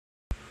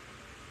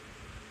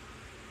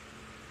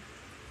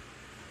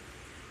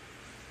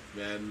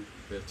Madden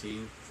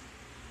 15.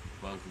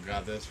 My uncle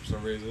got this for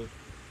some reason.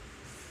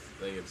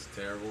 I think it's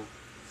terrible.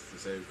 It's the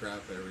same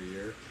crap every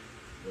year.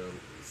 You know,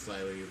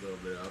 slightly a little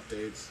bit of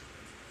updates.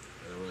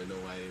 I don't really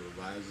know why anyone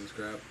buys this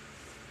crap,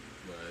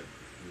 but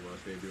he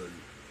wants me to do an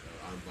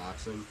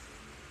unboxing.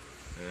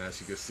 And as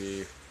you can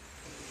see,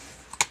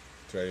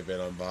 it's already been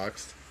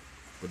unboxed.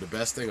 But the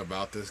best thing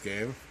about this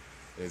game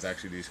is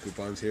actually these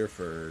coupons here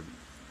for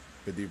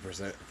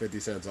 50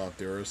 cents off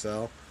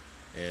Duracell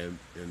and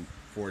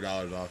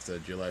 $4 off the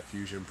Gillette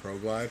Fusion Pro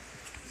Glide.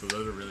 So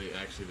those are really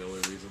actually the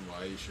only reason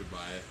why you should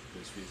buy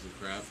this piece of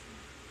crap,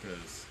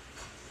 because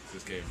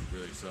this game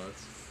really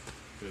sucks.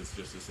 Because it's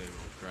just the same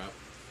old crap.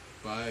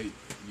 Buy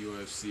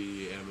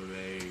UFC,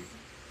 MMA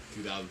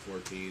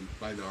 2014.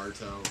 Buy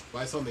Naruto.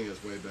 Buy something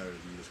that's way better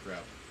than this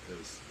crap,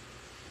 because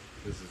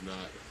this is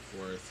not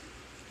worth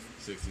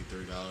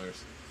 $63.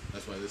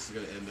 That's why this is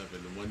going to end up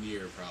in 1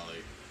 year probably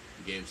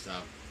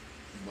GameStop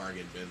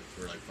bargain bin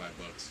for like $5,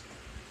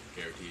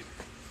 guaranteed.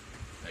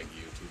 Thank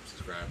you. YouTube,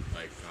 subscribe,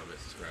 like, comment,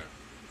 subscribe.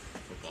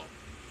 Football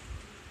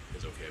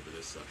is okay, but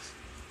this sucks.